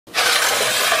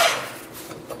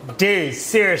Dude,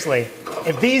 seriously,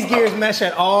 if these gears mesh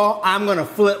at all, I'm gonna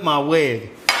flip my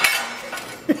wig.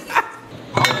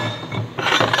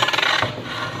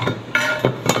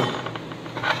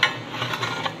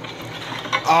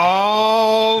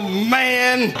 Oh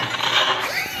man.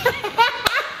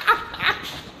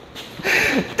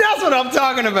 That's what I'm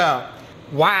talking about.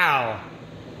 Wow.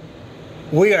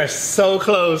 We are so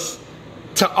close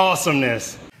to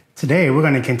awesomeness. Today, we're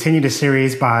going to continue the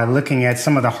series by looking at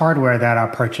some of the hardware that I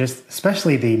purchased,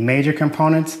 especially the major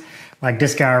components, like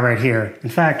this guy right here. In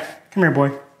fact, come here,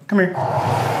 boy. Come here.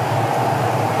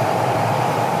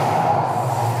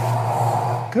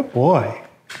 Good boy.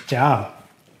 Good job.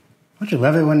 Don't you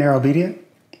love it when they're obedient?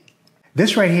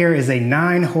 This right here is a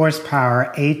 9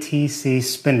 horsepower Tc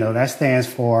Spindle. That stands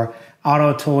for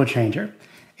Auto Tool Changer.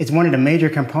 It's one of the major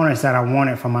components that I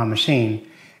wanted for my machine.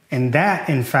 And that,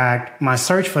 in fact, my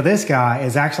search for this guy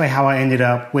is actually how I ended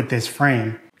up with this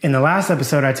frame. In the last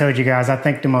episode, I told you guys I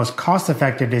think the most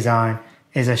cost-effective design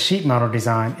is a sheet metal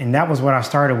design. And that was what I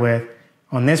started with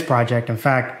on this project. In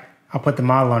fact, I'll put the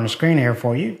model on the screen here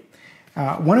for you.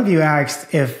 One of you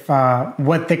asked if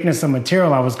what thickness of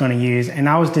material I was going to use, and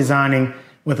I was designing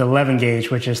with 11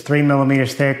 gauge, which is 3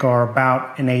 millimeters thick or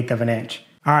about 1/8 of an inch.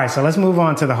 All right, so let's move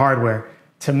on to the hardware.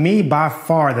 To me, by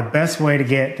far, the best way to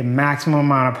get the maximum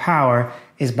amount of power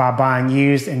is by buying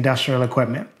used industrial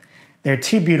equipment. There are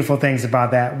two beautiful things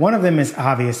about that. One of them is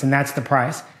obvious, and that's the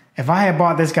price. If I had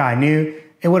bought this guy new,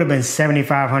 it would have been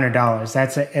 $7,500.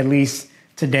 That's at least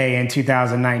today in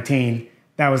 2019.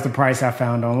 That was the price I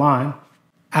found online.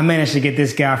 I managed to get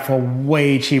this guy for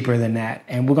way cheaper than that,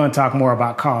 and we're going to talk more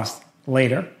about cost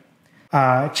later.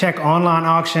 Check online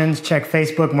auctions, check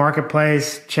Facebook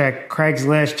Marketplace, check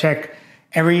Craigslist, check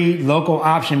every local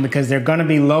option because they're going to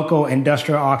be local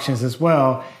industrial auctions as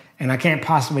well, and I can't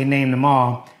possibly name them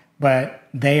all, but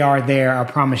they are there, I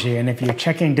promise you. And if you're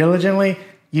checking diligently,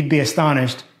 you'd be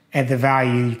astonished at the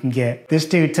value you can get. This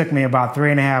dude took me about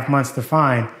 3.5 months to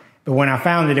find. But when I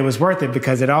found it, it was worth it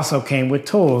because it also came with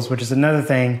tools, which is another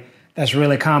thing that's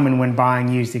really common when buying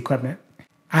used equipment.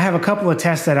 I have a couple of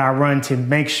tests that I run to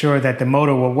make sure that the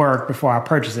motor will work before I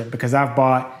purchase it because I've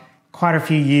bought quite a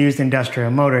few used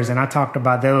industrial motors, and I talked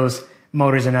about those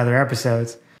motors in other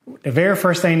episodes. The very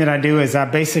first thing that I do is I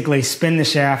basically spin the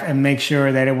shaft and make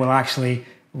sure that it will actually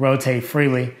rotate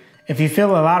freely. If you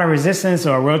feel a lot of resistance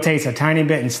or it rotates a tiny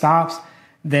bit and stops,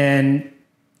 then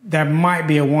that might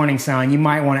be a warning sign. You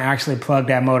might want to actually plug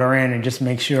that motor in and just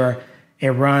make sure it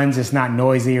runs, it's not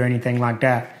noisy or anything like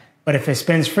that. But if it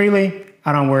spins freely,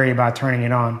 I don't worry about turning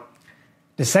it on.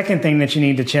 The second thing that you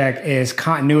need to check is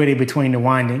continuity between the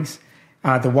windings.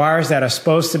 The wires that are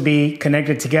supposed to be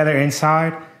connected together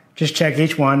inside, just check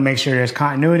each one, make sure there's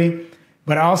continuity,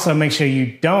 but also make sure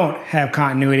you don't have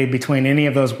continuity between any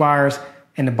of those wires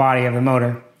and the body of the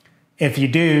motor. If you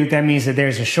do, that means that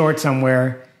there's a short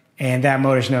somewhere and that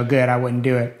motor's no good. I wouldn't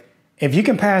do it. If you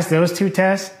can pass those two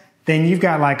tests, then you've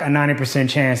got like a 90%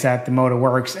 chance that the motor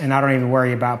works, and I don't even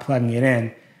worry about plugging it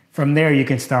in. From there, you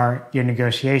can start your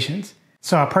negotiations.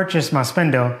 So I purchased my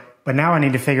spindle, but now I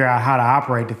need to figure out how to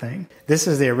operate the thing. This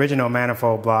is the original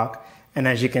manifold block, and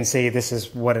as you can see, this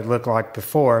is what it looked like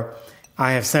before.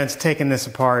 I have since taken this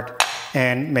apart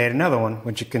and made another one,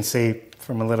 which you can see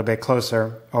from a little bit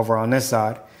closer over on this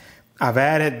side. I've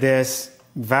added this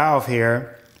valve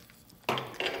here,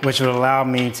 which would allow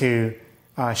me to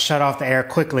shut off the air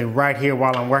quickly right here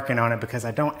while I'm working on it because I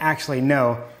don't actually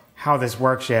know how this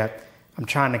works yet. I'm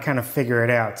trying to kind of figure it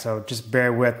out, so just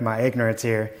bear with my ignorance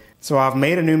here. So I've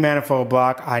made a new manifold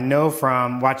block. I know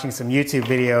from watching some YouTube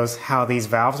videos how these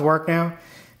valves work now,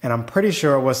 and I'm pretty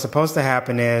sure what's supposed to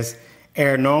happen is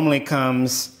air normally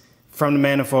comes from the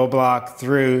manifold block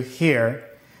through here,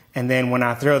 and then when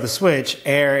I throw the switch,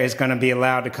 air is going to be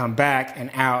allowed to come back and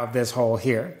out of this hole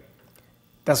here.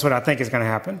 That's what I think is going to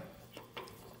happen.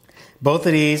 Both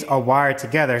of these are wired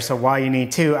together, so why you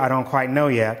need two, I don't quite know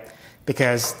yet,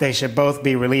 because they should both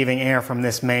be relieving air from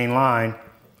this main line.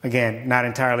 Again, not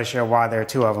entirely sure why there are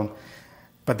two of them,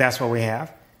 but that's what we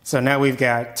have. So now we've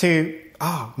got two.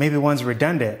 Oh, maybe one's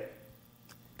redundant.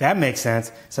 That makes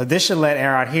sense. So this should let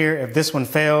air out here. If this one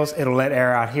fails, it'll let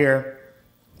air out here.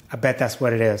 I bet that's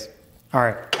what it is. All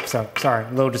right, so sorry, a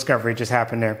little discovery just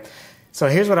happened there. So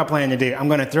here's what I plan to do. I'm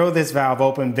going to throw this valve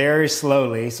open very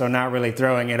slowly, so not really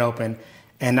throwing it open.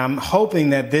 And I'm hoping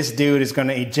that this dude is going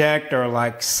to eject or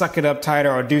like suck it up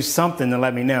tighter or do something to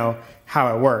let me know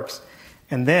how it works.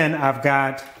 And then I've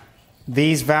got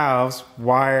these valves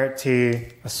wired to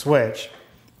a switch.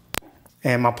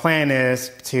 And my plan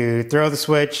is to throw the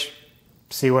switch,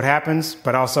 see what happens,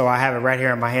 but also I have it right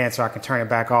here in my hand so I can turn it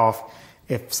back off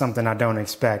if something I don't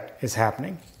expect is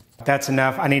happening. That's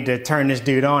enough. I need to turn this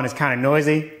dude on. It's kind of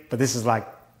noisy, but this is like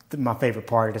my favorite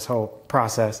part of this whole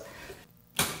process.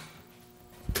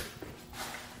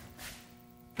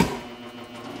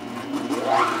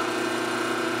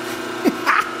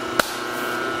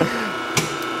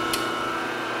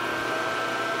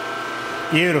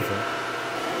 Beautiful.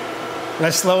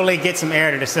 Let's slowly get some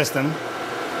air to the system.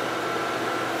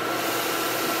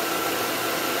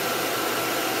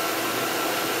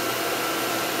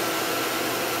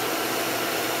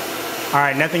 All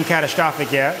right, nothing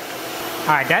catastrophic yet.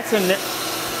 All right, that's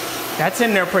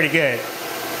in there pretty good.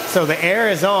 So the air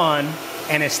is on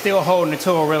and it's still holding the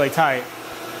tool really tight.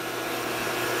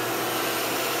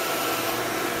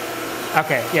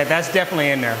 Okay, yeah, that's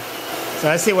definitely in there. So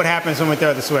let's see what happens when we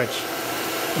throw the switch.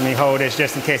 Let me hold this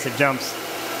just in case it jumps.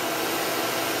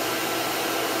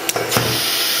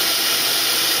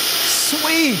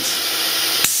 Sweet!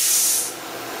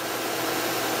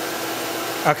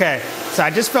 Okay, so I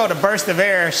just felt a burst of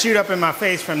air shoot up in my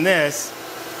face from this.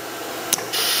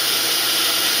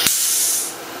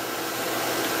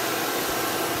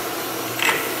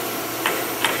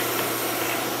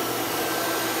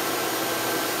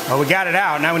 Well, we got it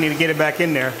out. Now we need to get it back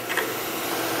in there.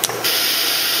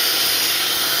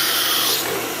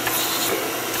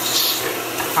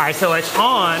 All right, so it's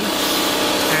on, and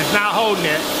it's not holding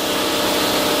it.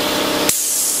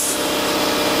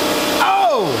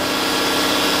 Oh!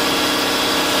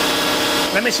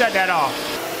 Let me shut that off.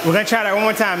 We're gonna try that one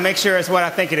more time, make sure it's what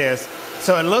I think it is.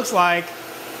 So it looks like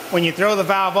when you throw the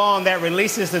valve on, that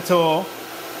releases the tool,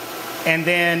 and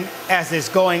then as it's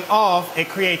going off, it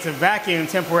creates a vacuum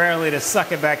temporarily to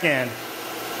suck it back in,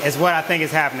 is what I think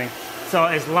is happening. So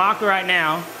it's locked right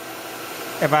now.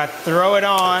 If I throw it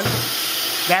on,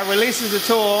 that releases the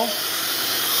tool,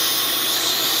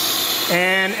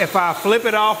 and if I flip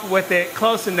it off with it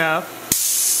close enough,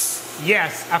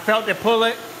 yes, I felt it pull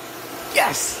it,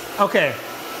 yes, okay,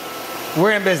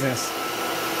 we're in business,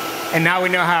 and now we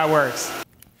know how it works.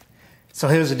 So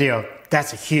here's the deal,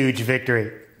 that's a huge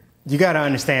victory. You gotta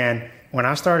understand, when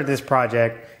I started this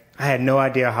project, I had no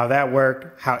idea how that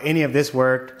worked, how any of this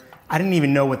worked. I didn't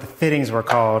even know what the fittings were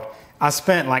called. I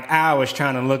spent like hours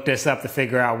trying to look this up to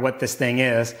figure out what this thing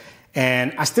is.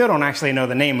 And I still don't actually know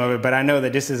the name of it, but I know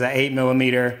that this is an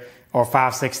 8mm or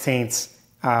 5/16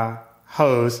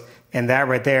 hose. And that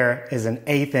right there is an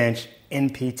 1/8"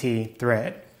 NPT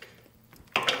thread.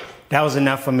 That was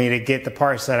enough for me to get the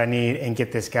parts that I need and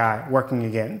get this guy working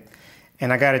again.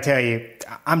 And I gotta tell you,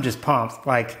 I'm just pumped.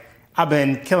 Like, I've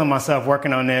been killing myself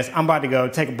working on this. I'm about to go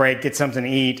take a break, get something to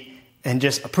eat, and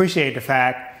just appreciate the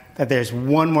fact that there's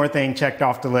one more thing checked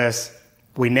off the list.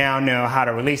 We now know how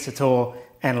to release the tool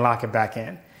and lock it back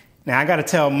in. Now I gotta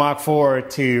tell Mach 4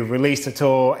 to release the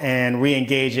tool and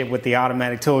re-engage it with the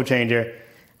automatic tool changer.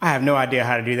 I have no idea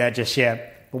how to do that just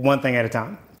yet, but one thing at a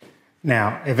time.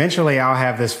 Now, eventually I'll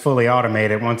have this fully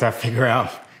automated once I figure out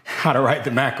how to write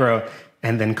the macro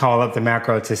and then call up the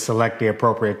macro to select the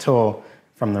appropriate tool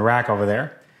from the rack over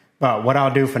there. But what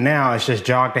I'll do for now is just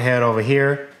jog the head over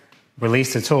here,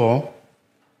 release the tool.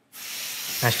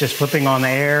 That's just flipping on the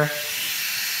air.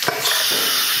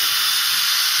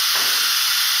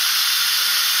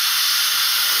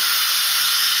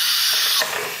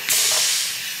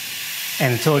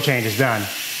 And the tool change is done.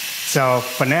 So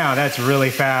for now, that's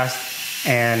really fast,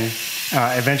 and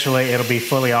eventually it'll be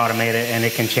fully automated and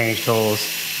it can change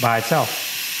tools by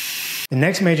itself. The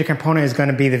next major component is going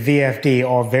to be the VFD,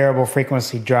 or variable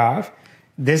frequency drive.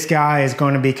 This guy is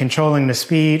going to be controlling the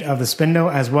speed of the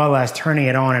spindle as well as turning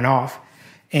it on and off.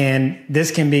 And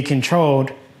this can be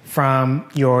controlled from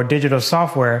your digital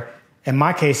software. In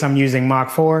my case, I'm using Mach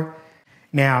 4.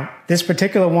 Now, this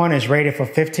particular one is rated for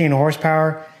 15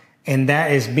 horsepower, and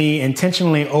that is me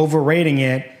intentionally overrating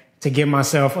it to give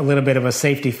myself a little bit of a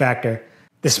safety factor.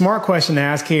 The smart question to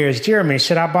ask here is, Jeremy,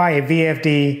 should I buy a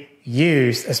Vfd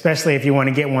used, especially if you want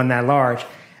to get one that large?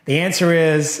 The answer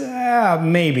is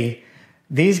maybe.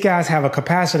 These guys have a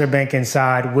capacitor bank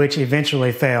inside, which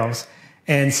eventually fails.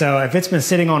 And so if it's been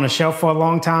sitting on a shelf for a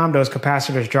long time, those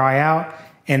capacitors dry out,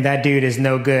 and that dude is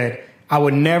no good. I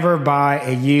would never buy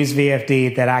a used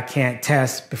VFD that I can't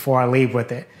test before I leave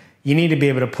with it. You need to be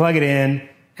able to plug it in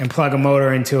and plug a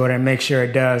motor into it and make sure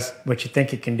it does what you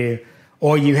think it can do.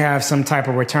 Or you have some type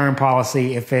of return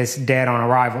policy if it's dead on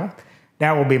arrival.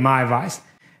 That will be my advice.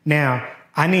 Now,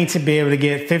 I need to be able to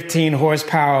get 15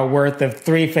 horsepower worth of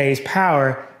three-phase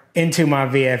power into my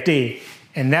VFD.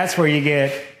 And that's where you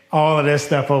get all of this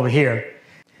stuff over here.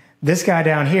 This guy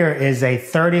down here is a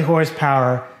 30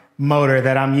 horsepower motor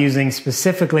that I'm using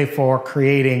specifically for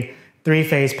creating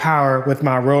three-phase power with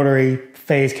my rotary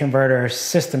phase converter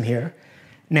system here.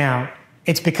 Now,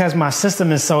 It's because my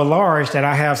system is so large that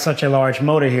I have such a large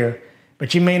motor here.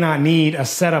 But you may not need a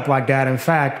setup like that. In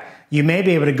fact, you may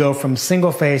be able to go from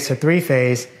single phase to three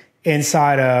phase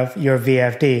inside of your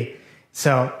VFD.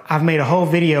 So I've made a whole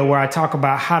video where I talk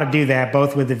about how to do that,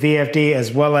 both with the VFD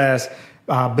as well as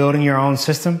building your own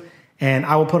system. And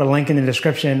I will put a link in the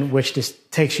description, which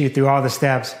just takes you through all the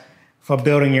steps for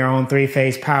building your own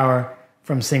three-phase power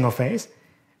from single phase.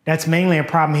 That's mainly a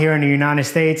problem here in the United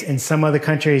States. In some other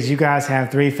countries, you guys have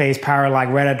three-phase power like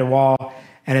right at the wall,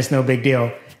 and it's no big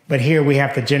deal. But here we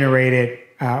have to generate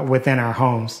it within our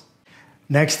homes.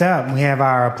 Next up, we have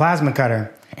our plasma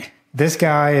cutter. This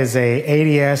guy is a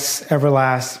ADS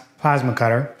Everlast plasma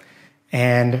cutter,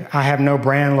 and I have no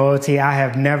brand loyalty.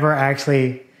 I've never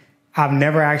actually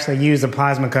used a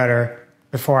plasma cutter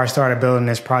before I started building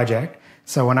this project.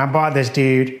 So when I bought this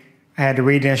dude, I had to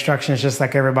read the instructions just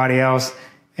like everybody else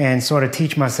and sort of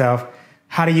teach myself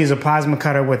how to use a plasma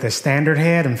cutter with a standard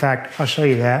head. In fact, I'll show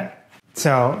you that.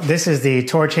 So this is the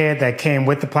torch head that came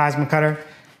with the plasma cutter.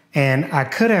 And I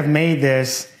could have made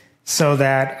this so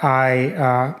that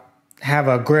I have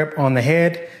a grip on the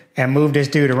head and move this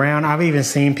dude around. I've even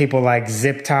seen people like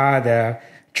zip tie the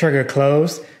trigger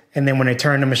closed. And then when they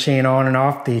turn the machine on and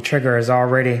off, the trigger is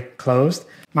already closed.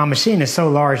 My machine is so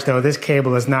large though, this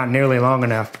cable is not nearly long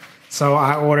enough. So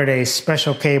I ordered a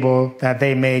special cable that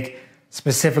they make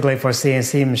specifically for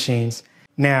CNC machines.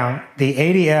 Now,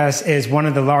 the ADS is one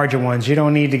of the larger ones. You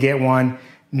don't need to get one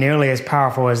nearly as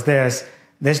powerful as this.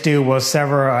 This dude will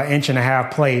sever an 1.5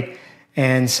 inch plate.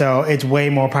 And so it's way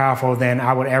more powerful than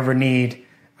I would ever need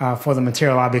for the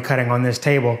material I'll be cutting on this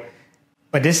table.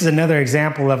 But this is another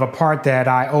example of a part that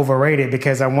I overrated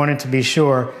because I wanted to be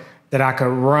sure that I could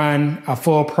run a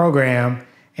full program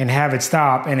and have it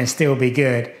stop and it still be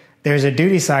good. There's a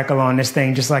duty cycle on this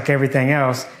thing just like everything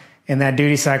else, and that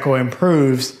duty cycle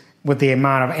improves with the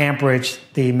amount of amperage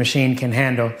the machine can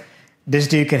handle. This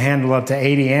dude can handle up to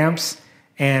 80 amps,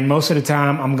 and most of the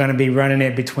time I'm going to be running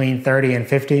it between 30 and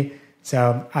 50,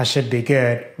 so I should be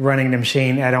good running the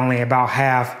machine at only about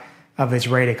half of its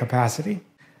rated capacity.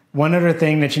 One other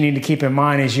thing that you need to keep in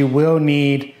mind is you will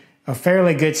need a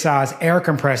fairly good size air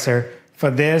compressor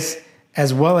for this,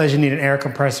 as well as you need an air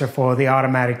compressor for the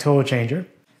automatic tool changer.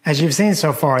 As you've seen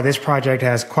so far, this project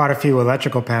has quite a few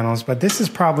electrical panels, but this is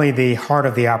probably the heart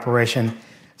of the operation.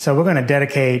 So we're going to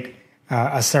dedicate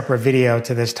a separate video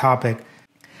to this topic.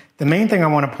 The main thing I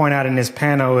want to point out in this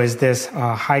panel is this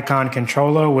Hycon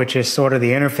controller, which is sort of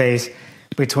the interface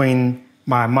between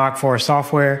my Mach 4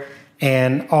 software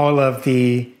and all of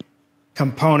the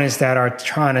components that are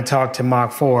trying to talk to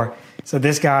Mach 4. So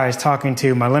this guy is talking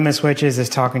to my limit switches, is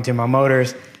talking to my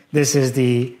motors. This is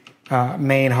the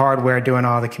main hardware doing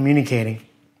all the communicating.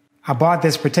 I bought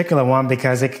this particular one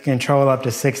because it can control up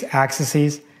to 6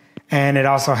 axes, and it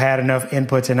also had enough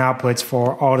inputs and outputs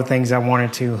for all the things I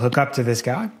wanted to hook up to this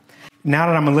guy. Now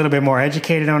that I'm a little bit more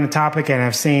educated on the topic and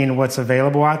I've seen what's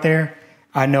available out there,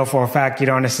 I know for a fact you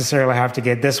don't necessarily have to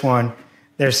get this one.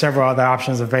 There's several other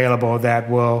options available that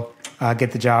will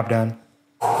get the job done.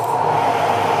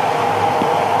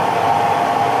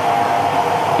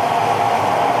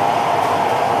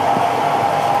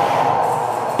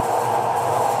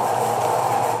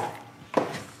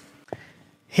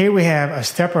 Here we have a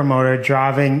stepper motor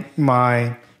driving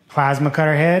my plasma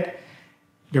cutter head.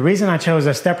 The reason I chose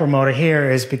a stepper motor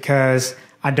here is because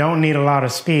I don't need a lot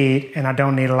of speed and I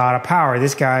don't need a lot of power.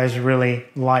 This guy is really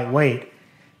lightweight.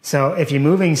 So if you're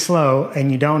moving slow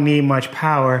and you don't need much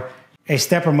power, a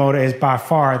stepper motor is by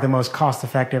far the most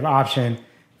cost-effective option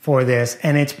for this.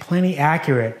 And it's plenty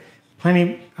accurate.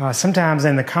 Sometimes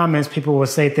in the comments, people will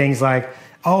say things like,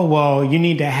 oh, well, you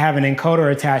need to have an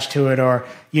encoder attached to it, or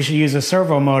you should use a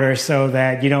servo motor so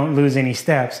that you don't lose any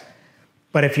steps.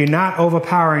 But if you're not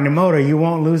overpowering the motor, you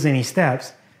won't lose any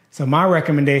steps. So my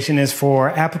recommendation is for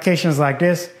applications like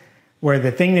this, where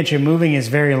the thing that you're moving is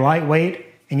very lightweight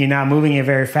and you're not moving it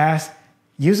very fast,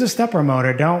 use a stepper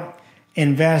motor. Don't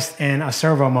invest in a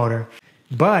servo motor.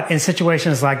 But in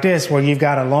situations like this, where you've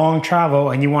got a long travel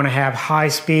and you want to have high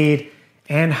speed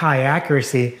and high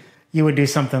accuracy, you would do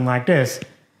something like this.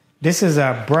 This is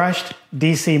a brushed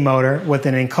DC motor with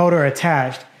an encoder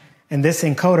attached, and this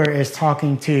encoder is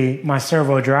talking to my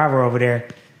servo driver over there.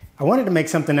 I wanted to make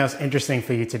something else interesting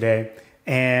for you today,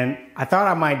 and I thought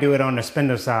I might do it on the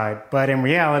spindle side, but in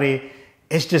reality,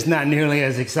 it's just not nearly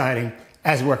as exciting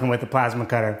as working with the plasma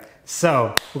cutter.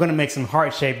 So we're gonna make some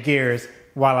heart-shaped gears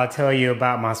while I tell you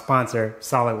about my sponsor,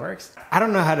 Solidworks. I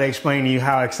don't know how to explain to you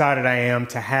how excited I am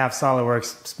to have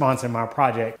Solidworks sponsor my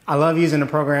project. I love using the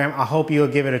program. I hope you'll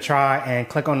give it a try and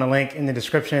click on the link in the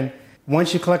description.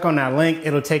 Once you click on that link,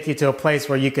 it'll take you to a place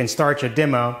where you can start your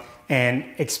demo, and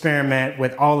experiment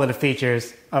with all of the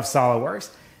features of SolidWorks.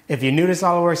 If you're new to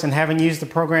SolidWorks and haven't used the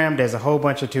program, there's a whole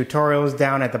bunch of tutorials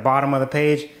down at the bottom of the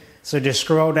page. So just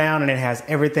scroll down and it has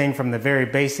everything from the very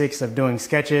basics of doing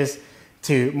sketches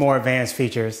to more advanced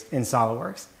features in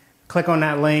SolidWorks. Click on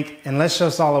that link and let's show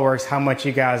SolidWorks how much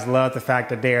you guys love the fact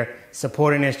that they're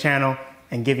supporting this channel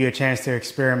and give you a chance to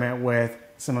experiment with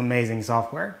some amazing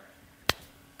software.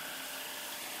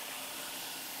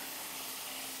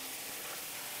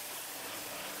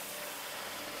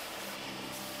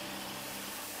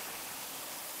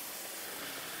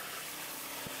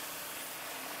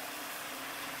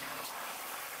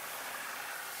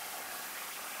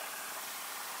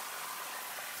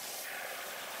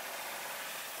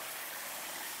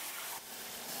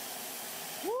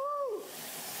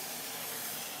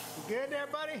 Good there,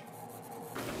 buddy?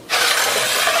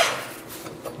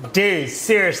 Dude,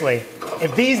 seriously,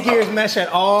 if these gears mesh at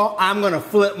all, I'm gonna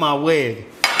flip my wig.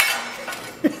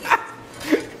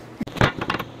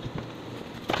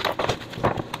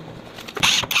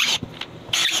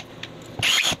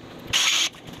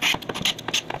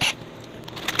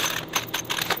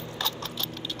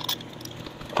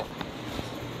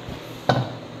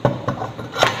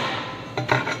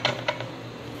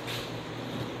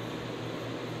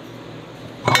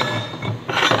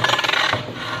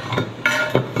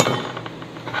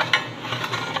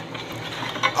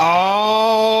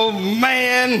 Oh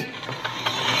man!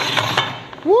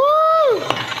 Woo!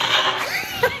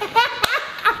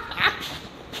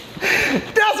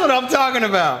 That's what I'm talking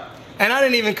about. And I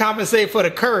didn't even compensate for the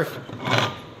kerf.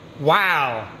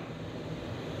 Wow.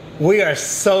 We are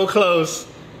so close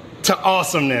to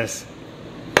awesomeness.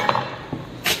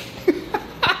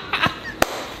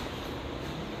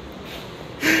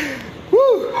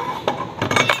 Woo!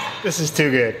 This is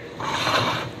too good.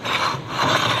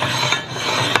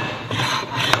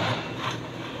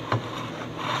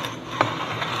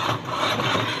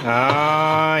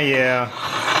 Oh yeah.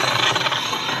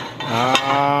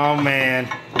 Oh man.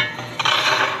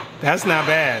 That's not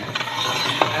bad.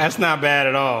 That's not bad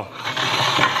at all.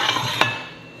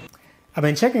 I've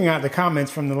been checking out the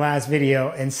comments from the last video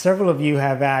and several of you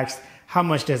have asked how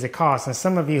much does it cost, and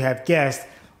some of you have guessed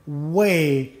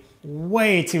way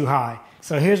too high.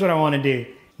 So here's what I want to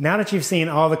do. Now that you've seen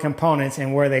all the components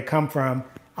and where they come from,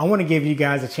 I want to give you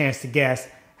guys a chance to guess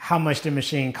how much the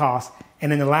machine costs.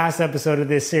 And in the last episode of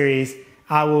this series,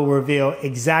 I will reveal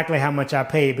exactly how much I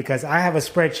paid, because I have a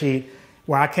spreadsheet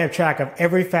where I kept track of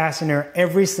every fastener,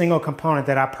 every single component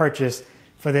that I purchased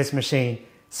for this machine.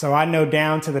 So I know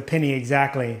down to the penny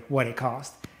exactly what it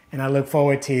cost. And I look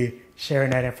forward to sharing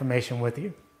that information with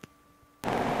you.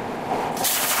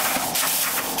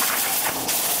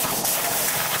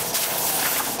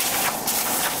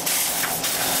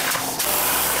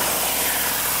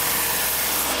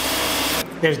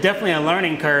 There's definitely a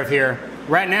learning curve here.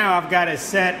 Right now I've got it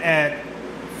set at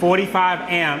 45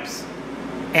 amps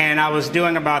and I was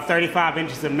doing about 35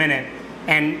 inches a minute.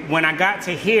 And when I got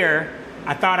to here,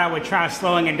 I thought I would try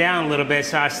slowing it down a little bit.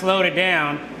 So I slowed it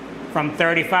down from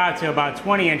 35 to about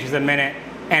 20 inches a minute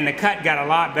and the cut got a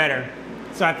lot better.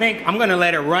 So I think I'm gonna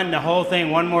let it run the whole thing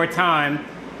one more time,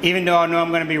 even though I know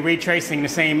I'm gonna be retracing the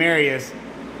same areas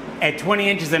at 20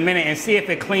 inches a minute, and see if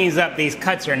it cleans up these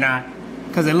cuts or not.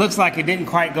 Because it looks like it didn't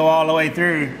quite go all the way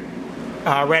through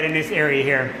right in this area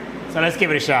here. So let's give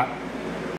it a shot.